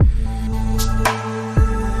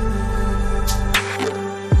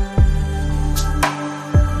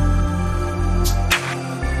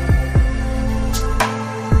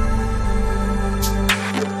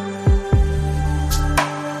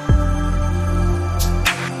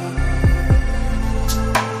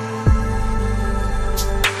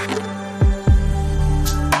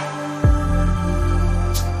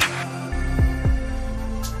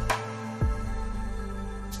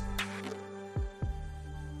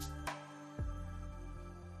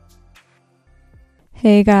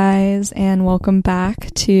Hey guys, and welcome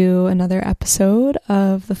back to another episode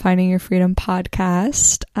of the Finding Your Freedom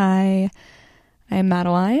podcast. I am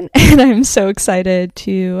Madeline, and I'm so excited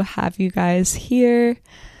to have you guys here.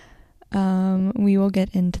 We will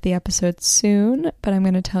get into the episode soon, but I'm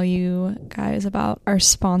going to tell you guys about our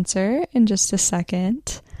sponsor in just a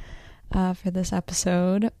second for this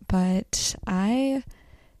episode. But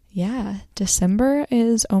December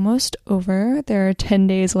is almost over. There are 10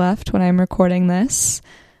 days left when I'm recording this.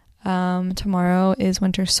 Tomorrow is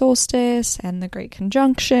winter solstice and the Great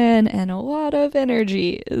Conjunction, and a lot of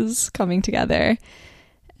energy is coming together.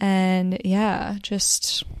 And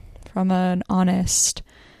just from an honest,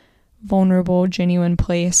 vulnerable, genuine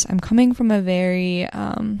place, I'm coming from a very,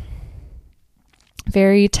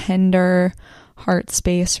 very tender heart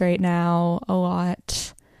space right now.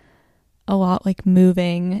 A lot like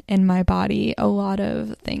moving in my body, a lot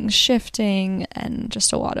of things shifting, and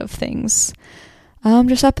just a lot of things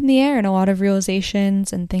just up in the air, and a lot of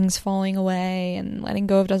realizations and things falling away and letting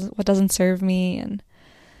go of what doesn't serve me. And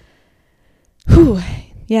there's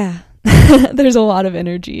a lot of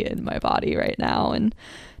energy in my body right now. And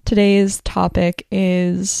today's topic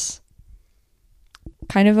is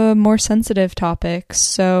kind of a more sensitive topic,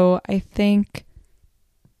 so I think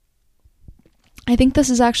this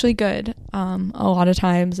is actually good. A lot of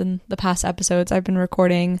times in the past episodes, I've been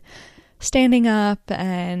recording standing up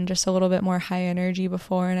and just a little bit more high energy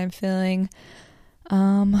before, and I'm feeling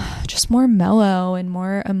just more mellow and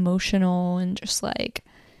more emotional and just like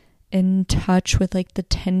in touch with like the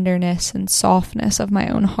tenderness and softness of my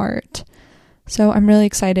own heart. So I'm really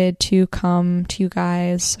excited to come to you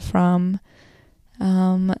guys from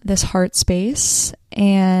this heart space.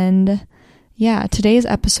 And today's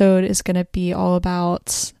episode is going to be all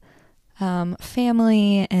about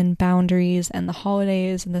family and boundaries and the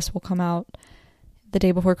holidays, and this will come out the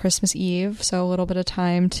day before Christmas Eve, so a little bit of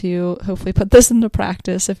time to hopefully put this into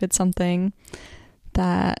practice if it's something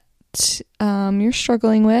that you're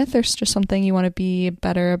struggling with, or just something you want to be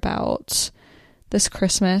better about this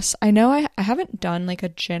Christmas. I know I haven't done like a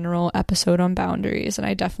general episode on boundaries, and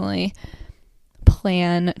I definitely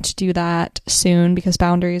plan to do that soon, because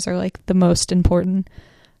boundaries are like the most important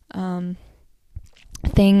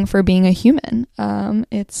thing for being a human.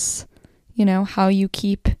 It's, how you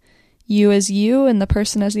keep you as you and the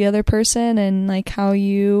person as the other person, and like how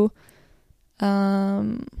you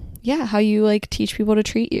like teach people to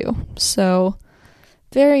treat you. So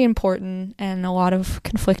very important, and a lot of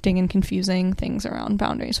conflicting and confusing things around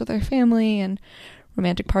boundaries with our family and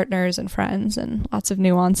romantic partners and friends, and lots of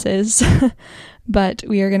nuances. But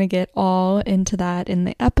we are going to get all into that in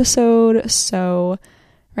the episode. So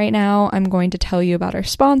right now I'm going to tell you about our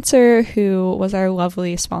sponsor, who was our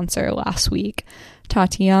lovely sponsor last week,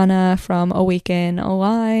 Tatiana from Awaken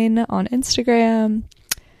Align on Instagram.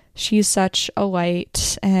 She's such a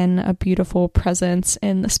light and a beautiful presence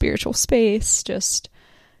in the spiritual space, just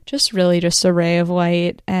really just a ray of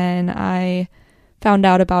light. And I found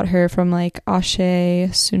out about her from like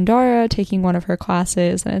Ashe Sundara, taking one of her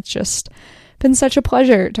classes, and it's just been such a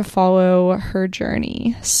pleasure to follow her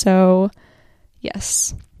journey. So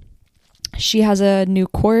yes, she has a new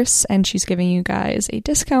course, and she's giving you guys a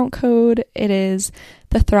discount code. It is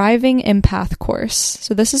the Thriving Empath course.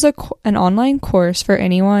 So this is an online course for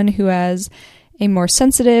anyone who has a more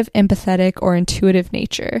sensitive, empathetic, or intuitive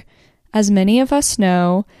nature. As many of us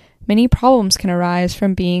know, many problems can arise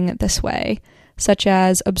from being this way, such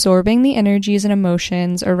as absorbing the energies and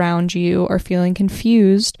emotions around you, or feeling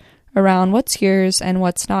confused around what's yours and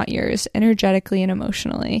what's not yours, energetically and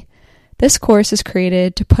emotionally. This course is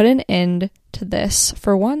created to put an end to this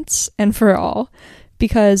for once and for all,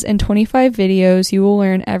 because in 25 videos, you will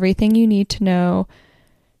learn everything you need to know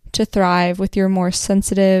to thrive with your more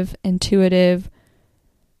sensitive, intuitive,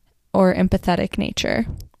 or empathetic nature.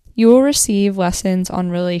 You will receive lessons on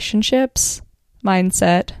relationships,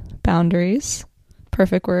 mindset, boundaries.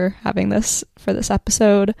 Perfect, we're having this for this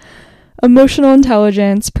episode. Emotional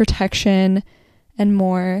intelligence, protection, and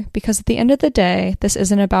more, because at the end of the day, this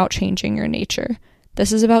isn't about changing your nature.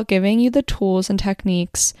 This is about giving you the tools and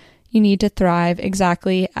techniques you need to thrive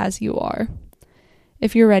exactly as you are.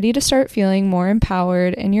 If you're ready to start feeling more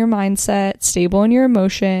empowered in your mindset, stable in your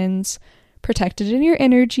emotions, protected in your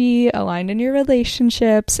energy, aligned in your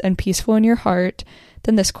relationships, and peaceful in your heart,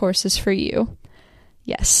 then this course is for you.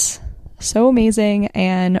 Yes, so amazing.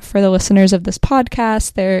 And for the listeners of this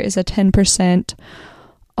podcast, there is a 10%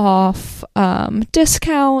 off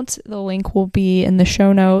discount. The link will be in the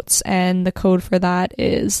show notes, and the code for that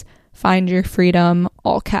is Find Your Freedom,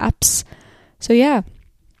 all caps. So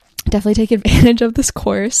definitely take advantage of this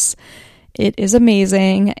course. It is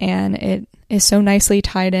amazing, and it is so nicely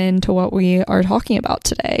tied into what we are talking about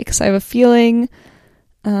today, because I have a feeling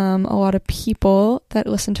a lot of people that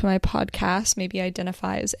listen to my podcast maybe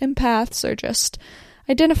identify as empaths, or just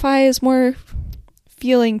identify as more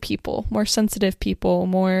feeling people, more sensitive people,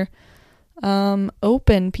 more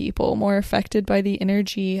open people, more affected by the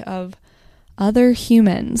energy of other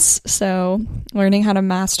humans. So learning how to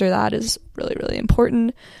master that is really, really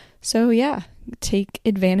important. So yeah, take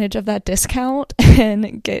advantage of that discount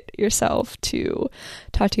and get yourself to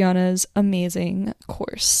Tatiana's amazing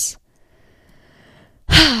course.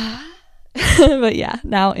 But yeah,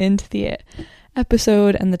 now into the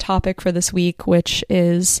episode and the topic for this week, which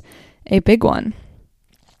is a big one: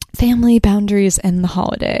 family boundaries and the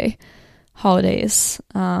holidays.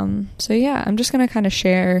 So yeah, I'm just gonna kind of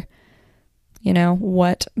share,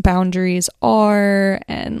 what boundaries are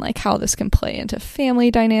and like how this can play into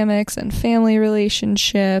family dynamics and family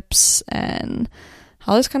relationships, and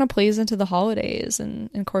how this kind of plays into the holidays, and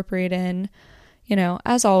incorporate in,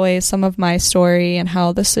 as always, some of my story and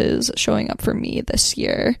how this is showing up for me this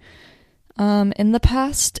year, in the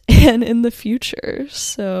past and in the future.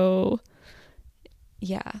 So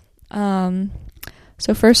yeah.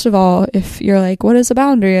 So first of all, if you're like, what is a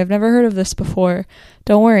boundary? I've never heard of this before.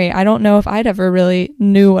 Don't worry. I don't know if I'd ever really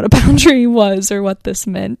knew what a boundary was or what this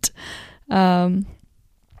meant. Probably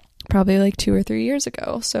like 2 or 3 years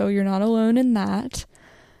ago. So you're not alone in that.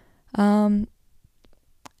 And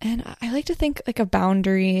I like to think like a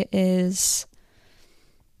boundary is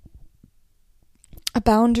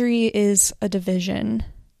a division,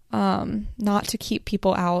 not to keep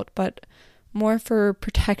people out, but more for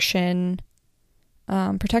protection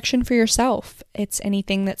for yourself. It's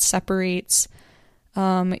anything that separates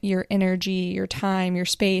your energy, your time, your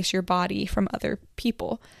space, your body from other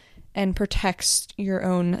people, and protects your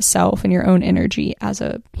own self and your own energy as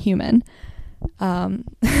a human. I'm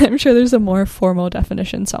sure there's a more formal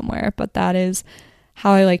definition somewhere, but that is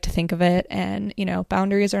how I like to think of it. And,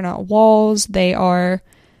 boundaries are not walls. They are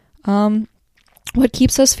what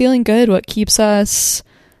keeps us feeling good, what keeps us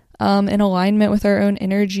in alignment with our own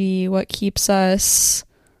energy, what keeps us,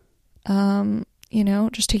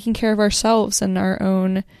 just taking care of ourselves and our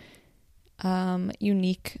own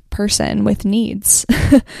unique person with needs.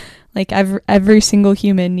 Like every single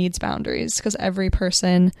human needs boundaries, because every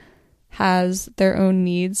person has their own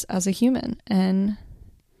needs as a human and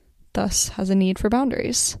thus has a need for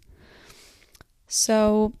boundaries.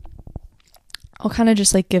 So I'll kind of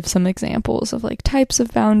just like give some examples of like types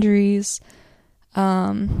of boundaries.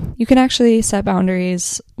 You can actually set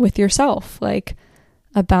boundaries with yourself. Like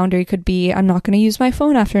a boundary could be, I'm not going to use my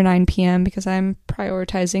phone after 9 p.m. because I'm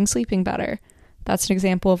prioritizing sleeping better. That's an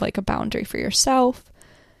example of like a boundary for yourself.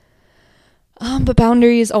 But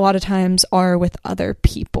boundaries a lot of times are with other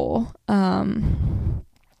people,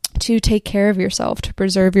 to take care of yourself, to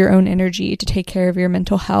preserve your own energy, to take care of your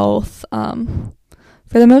mental health,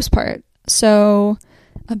 for the most part. So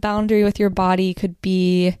a boundary with your body could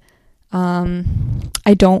be,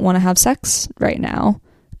 I don't want to have sex right now,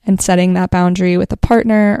 and setting that boundary with a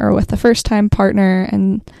partner or with a first-time partner.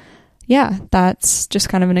 And yeah, that's just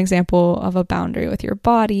kind of an example of a boundary with your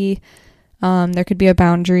body. There could be a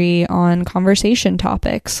boundary on conversation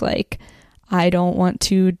topics, like, I don't want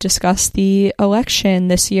to discuss the election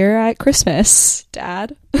this year at Christmas,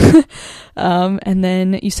 Dad. And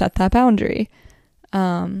then you set that boundary.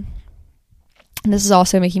 And this is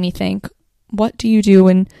also making me think, what do you do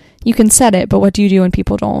when you can set it, but what do you do when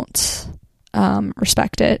people don't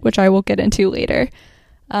respect it, which I will get into later.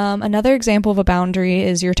 Another example of a boundary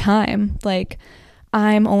is your time. Like,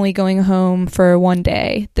 I'm only going home for 1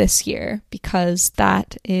 day this year because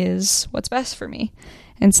that is what's best for me,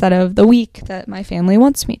 instead of the week that my family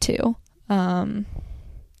wants me to.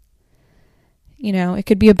 It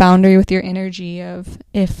could be a boundary with your energy of,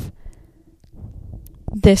 if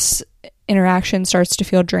this interaction starts to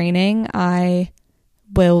feel draining, I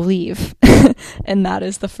will leave. And that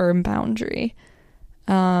is the firm boundary.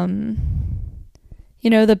 The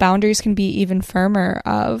boundaries can be even firmer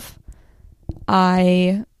of,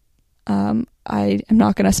 I am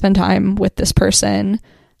not going to spend time with this person.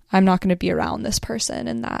 I'm not going to be around this person.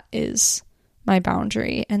 And that is my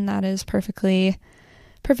boundary. And that is perfectly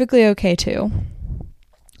okay too.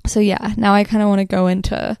 So yeah, now I kind of want to go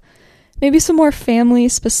into maybe some more family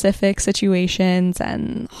specific situations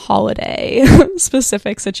and holiday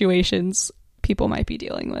specific situations people might be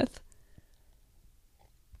dealing with.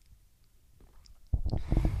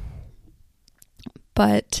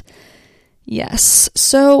 But yes,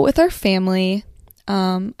 so with our family,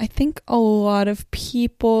 I think a lot of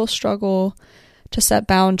people struggle to set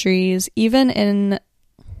boundaries, even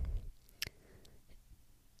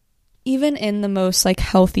even in the most like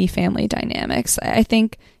healthy family dynamics, I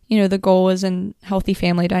think, the goal is in healthy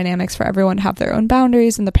family dynamics for everyone to have their own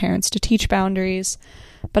boundaries and the parents to teach boundaries.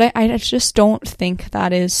 But I just don't think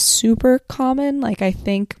that is super common. Like, I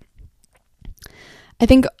think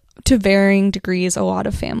to varying degrees, a lot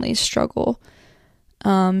of families struggle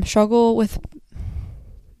with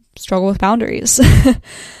boundaries.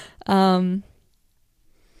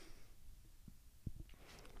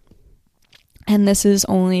 And this is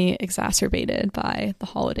only exacerbated by the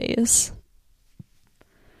holidays.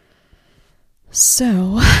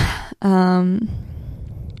 So, some,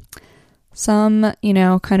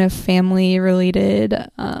 kind of family related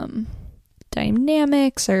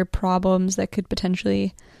dynamics or problems that could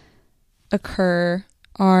potentially occur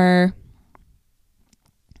are,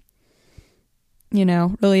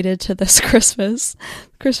 related to this Christmas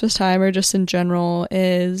time, or just in general,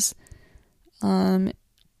 is, your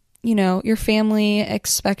family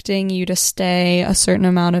expecting you to stay a certain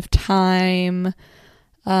amount of time,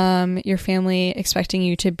 your family expecting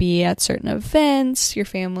you to be at certain events, your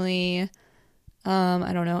family,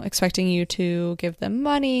 expecting you to give them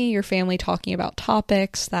money, your family talking about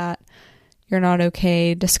topics that you're not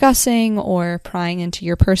okay discussing, or prying into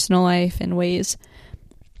your personal life in ways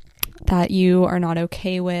that you are not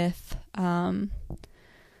okay with, and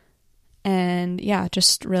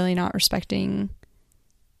just really not respecting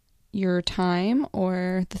your time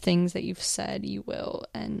or the things that you've said you will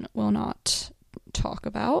and will not talk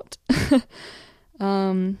about.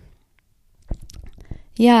 And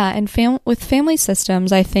with family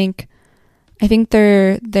systems, I think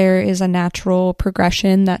there is a natural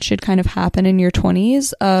progression that should kind of happen in your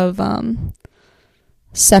 20s of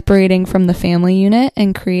separating from the family unit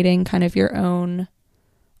and creating kind of your own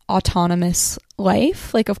autonomous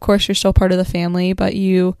life. Like, of course, you're still part of the family, but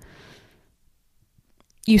you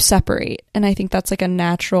separate. And I think that's like a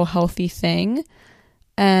natural, healthy thing.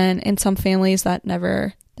 And in some families that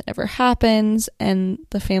never happens, and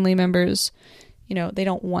the family members, they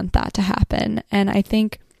don't want that to happen. And I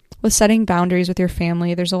think with setting boundaries with your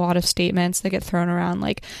family, there's a lot of statements that get thrown around,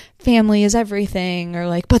 like, family is everything, or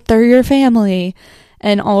like, but they're your family.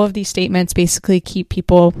 And all of these statements basically keep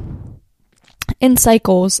people in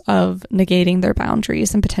cycles of negating their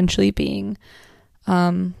boundaries and potentially being,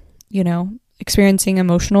 experiencing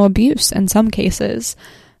emotional abuse in some cases,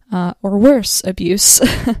 or worse, abuse.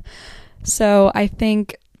 So I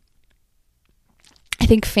think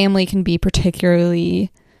family can be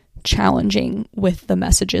particularly challenging with the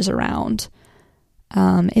messages around,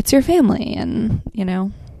 it's your family, and,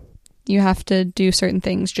 you have to do certain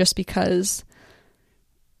things just because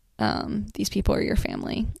these people are your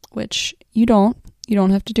family, which you don't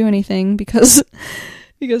have to do anything because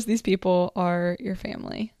these people are your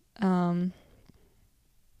family.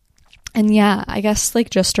 And I guess like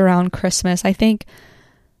just around Christmas, I think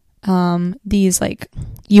these, like,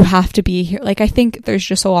 you have to be here, like, I think there's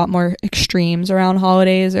just a lot more extremes around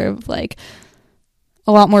holidays, or like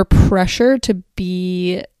a lot more pressure to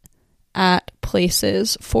be at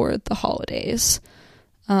places for the holidays.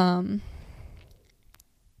 And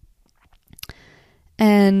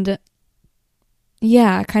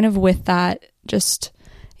kind of with that, just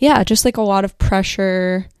like a lot of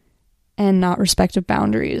pressure and not respect of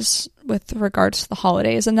boundaries with regards to the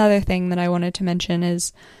holidays. Another thing that I wanted to mention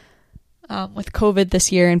is with COVID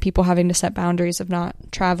this year and people having to set boundaries of not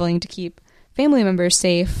traveling to keep family members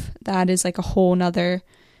safe, that is like a whole nother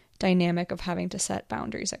dynamic of having to set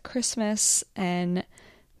boundaries at Christmas, and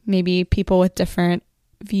maybe people with different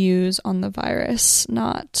views on the virus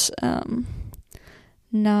not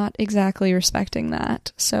exactly respecting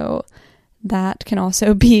that. So that can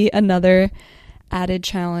also be another added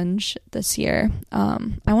challenge this year. I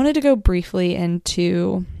wanted to go briefly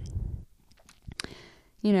into,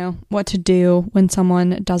 what to do when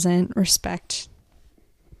someone doesn't respect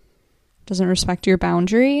your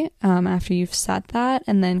boundary after you've set that,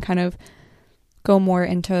 and then kind of go more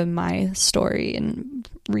into my story and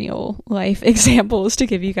real life examples to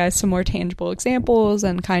give you guys some more tangible examples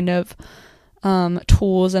and kind of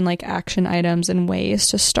tools and like action items and ways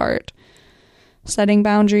to start setting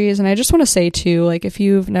boundaries. And I just want to say too, like, if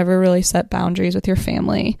you've never really set boundaries with your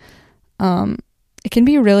family, it can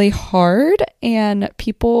be really hard, and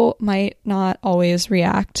people might not always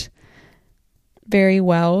react very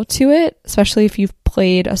well to it, especially if you've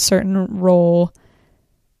played a certain role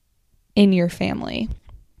in your family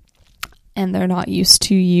and they're not used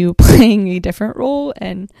to you playing a different role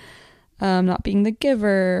and not being the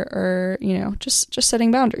giver, or just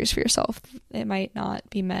setting boundaries for yourself. It might not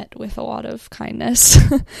be met with a lot of kindness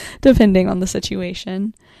depending on the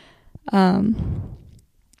situation.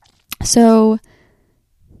 So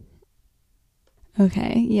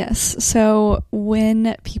Okay, yes. So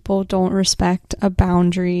when people don't respect a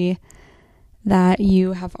boundary that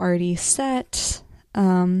you have already set,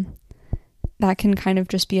 that can kind of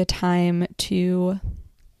just be a time to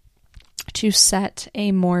set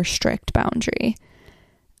a more strict boundary.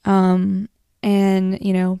 And,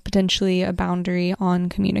 potentially a boundary on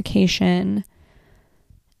communication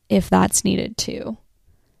if that's needed too.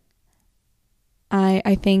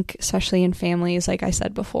 I think especially in families, like I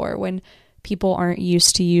said before, when people aren't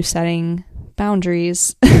used to you setting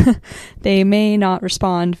boundaries, they may not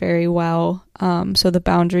respond very well. So the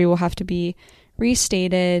boundary will have to be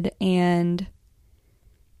restated and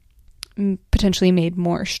potentially made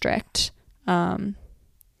more strict,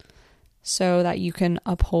 so that you can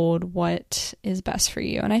uphold what is best for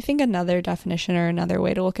you. And I think another definition or another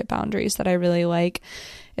way to look at boundaries that I really like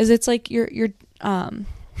is it's like you're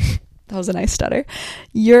that was a nice stutter.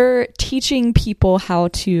 You're teaching people how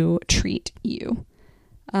to treat you.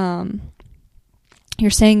 You're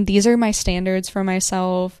saying, these are my standards for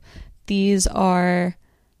myself. These are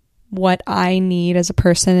what I need as a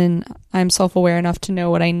person, and I'm self-aware enough to know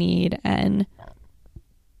what I need. And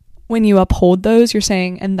when you uphold those, you're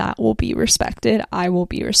saying, and that will be respected. I will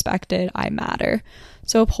be respected. I matter.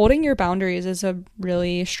 So upholding your boundaries is a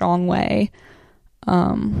really strong way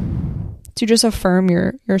to just affirm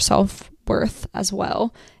your self-worth as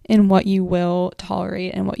well in what you will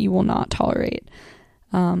tolerate and what you will not tolerate.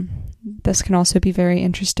 This can also be very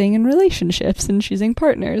interesting in relationships and choosing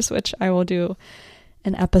partners, which I will do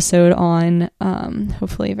an episode on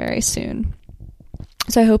hopefully very soon.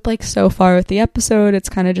 So I hope so far with the episode, it's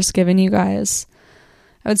kind of just given you guys,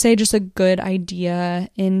 I would say, just a good idea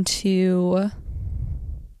into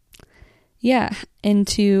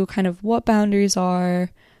kind of what boundaries are,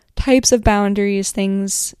 types of boundaries,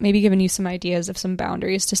 things, maybe giving you some ideas of some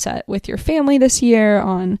boundaries to set with your family this year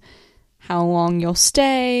on how long you'll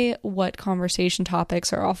stay, what conversation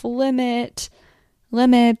topics are off limits,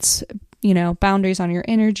 boundaries on your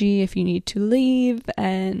energy if you need to leave,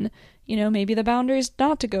 and, maybe the boundaries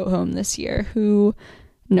not to go home this year. Who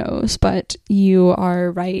knows? But you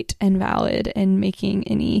are right and valid in making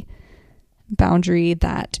any boundary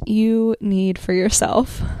that you need for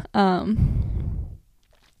yourself.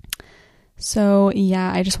 So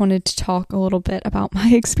yeah, I just wanted to talk a little bit about my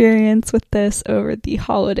experience with this over the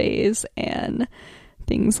holidays and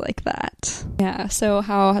things like that. Yeah, so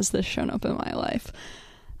how has this shown up in my life?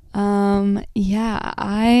 I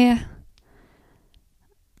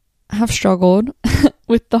have struggled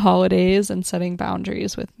with the holidays and setting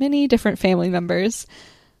boundaries with many different family members.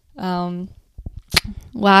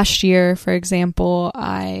 Last year, for example,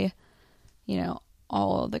 all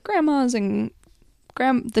the grandmas and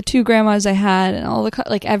the two grandmas I had and all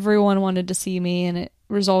everyone wanted to see me, and it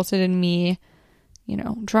resulted in me,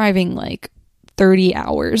 driving 30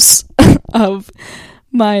 hours of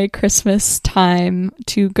my Christmas time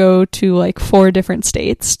to go to 4 different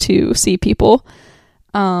states to see people.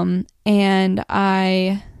 And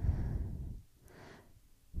I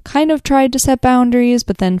kind of tried to set boundaries,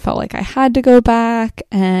 but then felt like I had to go back,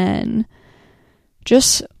 and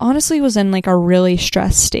just honestly was in a really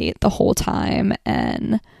stressed state the whole time,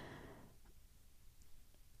 and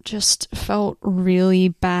just felt really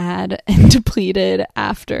bad and depleted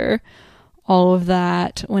after all of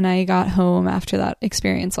that. When I got home after that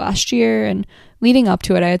experience last year and leading up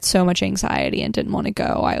to it, I had so much anxiety and didn't want to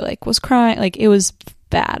go. I was crying. It was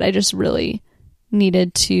bad. I just really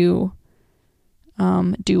needed to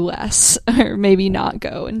do less, or maybe not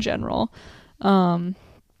go in general.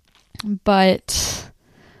 But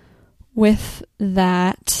with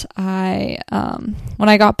that, when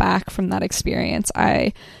I got back from that experience,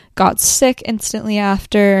 I got sick instantly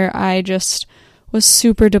after. I just was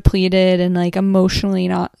super depleted and emotionally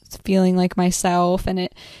not feeling like myself, and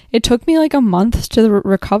it took me a month to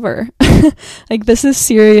recover. This is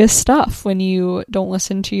serious stuff when you don't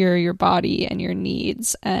listen to your body and your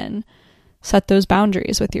needs and set those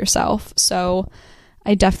boundaries with yourself. So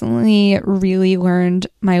I definitely really learned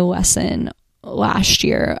my lesson last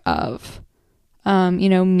year of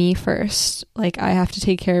me first. I have to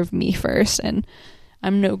take care of me first, and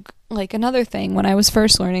I'm another thing, when I was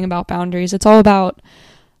first learning about boundaries, it's all about,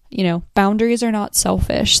 boundaries are not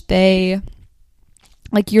selfish. They,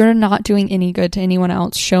 you're not doing any good to anyone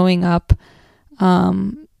else showing up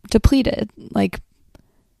depleted.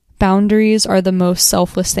 Boundaries are the most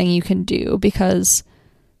selfless thing you can do, because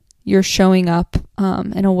you're showing up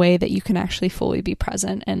in a way that you can actually fully be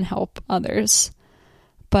present and help others.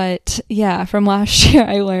 But yeah, from last year,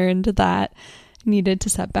 I learned that I needed to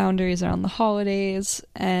set boundaries around the holidays,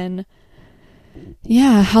 and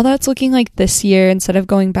yeah, how that's looking like this year instead of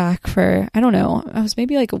going back for, I don't know, I was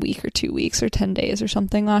maybe like a week or 2 weeks or 10 days or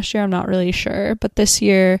something last year. I'm not really sure. But this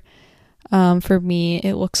year, for me,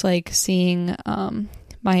 it looks like seeing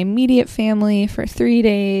my immediate family for 3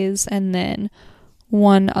 days and then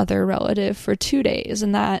one other relative for 2 days.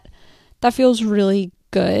 And that feels really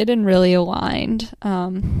good and really aligned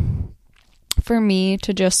for me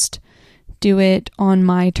to just do it on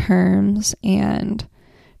my terms and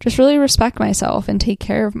just really respect myself and take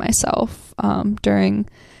care of myself during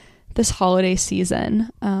this holiday season.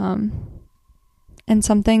 And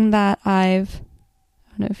something that I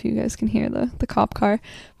don't know if you guys can hear the cop car,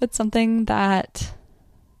 but something that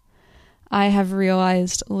I have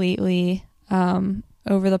realized lately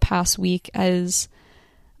over the past week is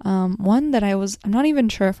one that I'm not even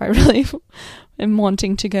sure if I really am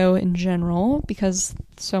wanting to go in general, because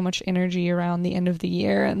so much energy around the end of the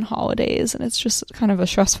year and holidays, and it's just kind of a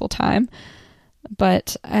stressful time.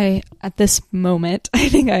 But at this moment, I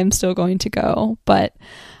think I'm still going to go. But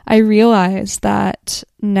I realize that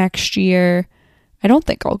next year, I don't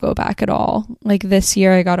think I'll go back at all. Like this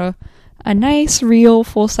year, I got a nice, real,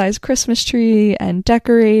 full-size Christmas tree and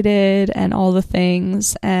decorated and all the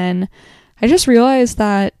things. And I just realized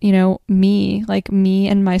that, me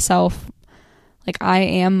and myself, like I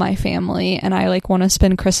am my family, and I like want to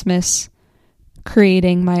spend Christmas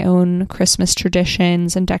creating my own Christmas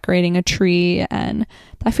traditions and decorating a tree, and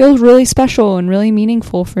that feels really special and really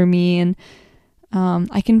meaningful for me. And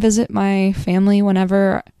I can visit my family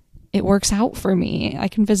whenever it works out for me. I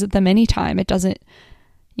can visit them anytime. It doesn't,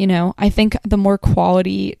 I think the more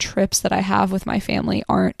quality trips that I have with my family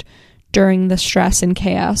aren't during the stress and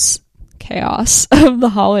chaos of the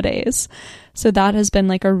holidays. So that has been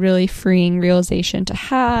like a really freeing realization to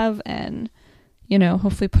have, and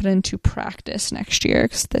hopefully put into practice next year,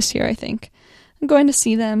 because this year I think I'm going to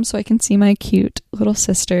see them so I can see my cute little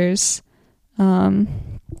sisters. But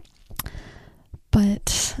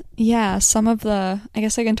yeah, I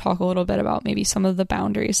guess I can talk a little bit about maybe some of the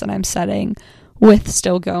boundaries that I'm setting with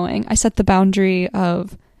still going. I set the boundary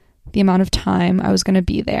of the amount of time I was going to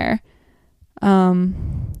be there.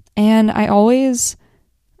 And I always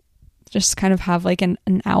just kind of have like an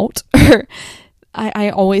out, or I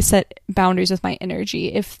always set boundaries with my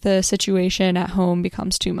energy. If the situation at home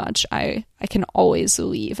becomes too much, I can always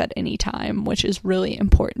leave at any time, which is really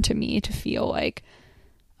important to me, to feel like,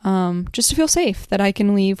 just to feel safe, that I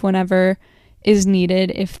can leave whenever is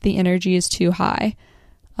needed if the energy is too high.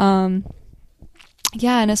 Yeah,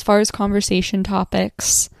 and as far as conversation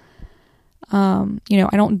topics, I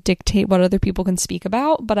don't dictate what other people can speak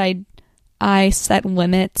about, but I set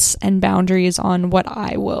limits and boundaries on what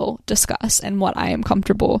I will discuss and what I am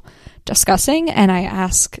comfortable discussing, and I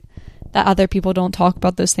ask that other people don't talk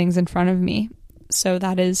about those things in front of me. So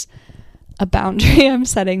that is a boundary I'm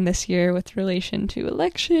setting this year with relation to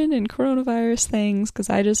election and coronavirus things, because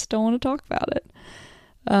I just don't want to talk about it.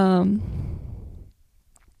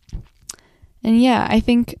 And yeah, I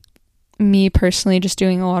think me personally, just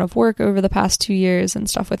doing a lot of work over the past 2 years and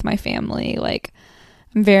stuff with my family, like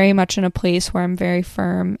I'm very much in a place where I'm very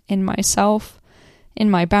firm in myself,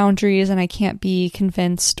 in my boundaries, and I can't be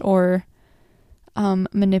convinced or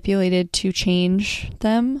manipulated to change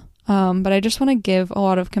them. But I just want to give a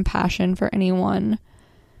lot of compassion for anyone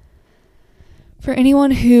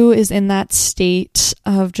who is in that state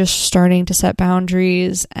of just starting to set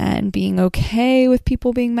boundaries and being okay with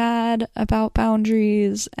people being mad about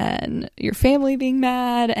boundaries and your family being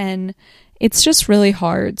mad, and it's just really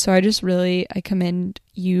hard. So I commend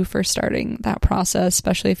you for starting that process,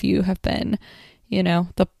 especially if you have been,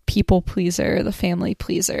 the people pleaser, the family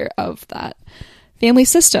pleaser of that family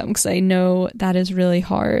system, because I know that is really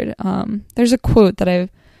hard. There's a quote that I've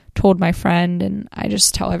told my friend, and I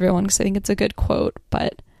just tell everyone because I think it's a good quote,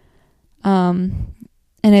 but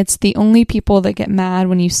and it's, the only people that get mad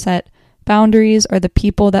when you set boundaries are the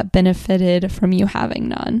people that benefited from you having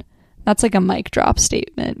none. That's like a mic drop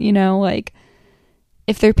statement, like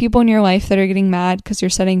if there are people in your life that are getting mad because you're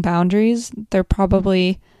setting boundaries, they're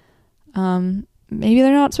probably maybe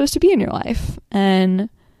they're not supposed to be in your life. And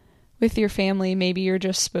with your family, maybe you're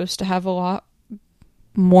just supposed to have a lot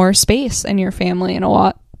more space in your family and a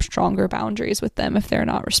lot stronger boundaries with them if they're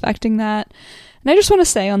not respecting that. And I just want to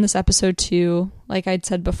say on this episode too, like I'd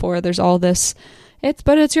said before, there's all this,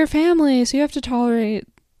 but it's your family, so you have to tolerate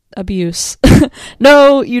abuse.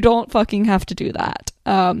 No, you don't fucking have to do that.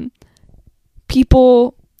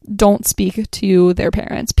 People don't speak to their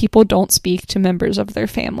parents. People don't speak to members of their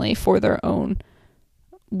family for their own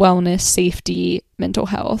wellness, safety, mental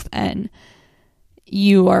health. And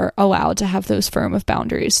you are allowed to have those firm of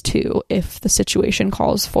boundaries too if the situation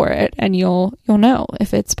calls for it, and you'll know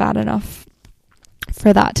if it's bad enough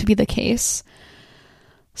for that to be the case.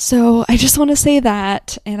 So I just want to say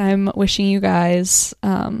that, and I'm wishing you guys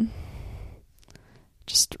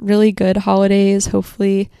just really good holidays.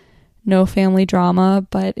 Hopefully no family drama,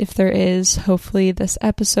 but if there is, hopefully this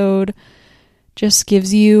episode just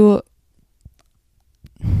gives you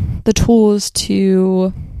the tools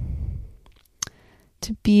to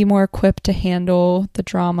be more equipped to handle the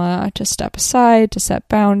drama, to step aside, to set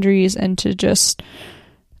boundaries, and to just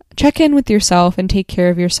check in with yourself and take care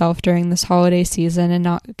of yourself during this holiday season and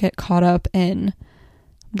not get caught up in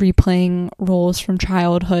replaying roles from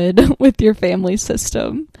childhood with your family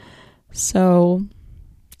system. So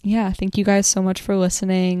yeah, thank you guys so much for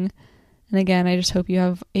listening. And again, I just hope you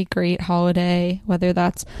have a great holiday, whether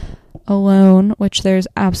that's alone, which there's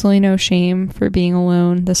absolutely no shame for being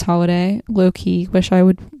alone this holiday. Low-key, wish I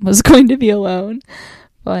was going to be alone.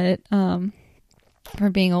 But for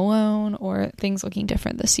being alone or things looking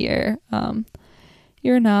different this year,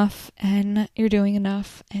 you're enough and you're doing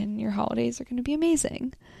enough and your holidays are going to be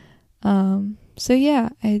amazing. So yeah,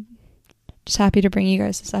 I'm just happy to bring you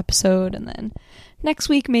guys this episode, and then next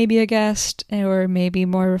week maybe a guest or maybe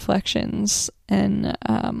more reflections and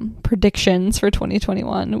predictions for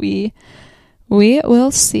 2021. We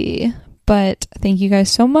will see. But thank you guys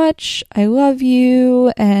so much. I love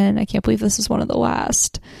you, and I can't believe this is one of the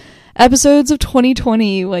last episodes of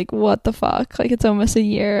 2020. Like, what the fuck? Like, it's almost a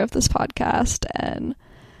year of this podcast, and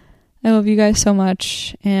I love you guys so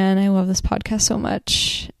much, and I love this podcast so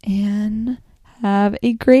much, and have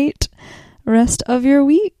a great rest of your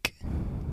week.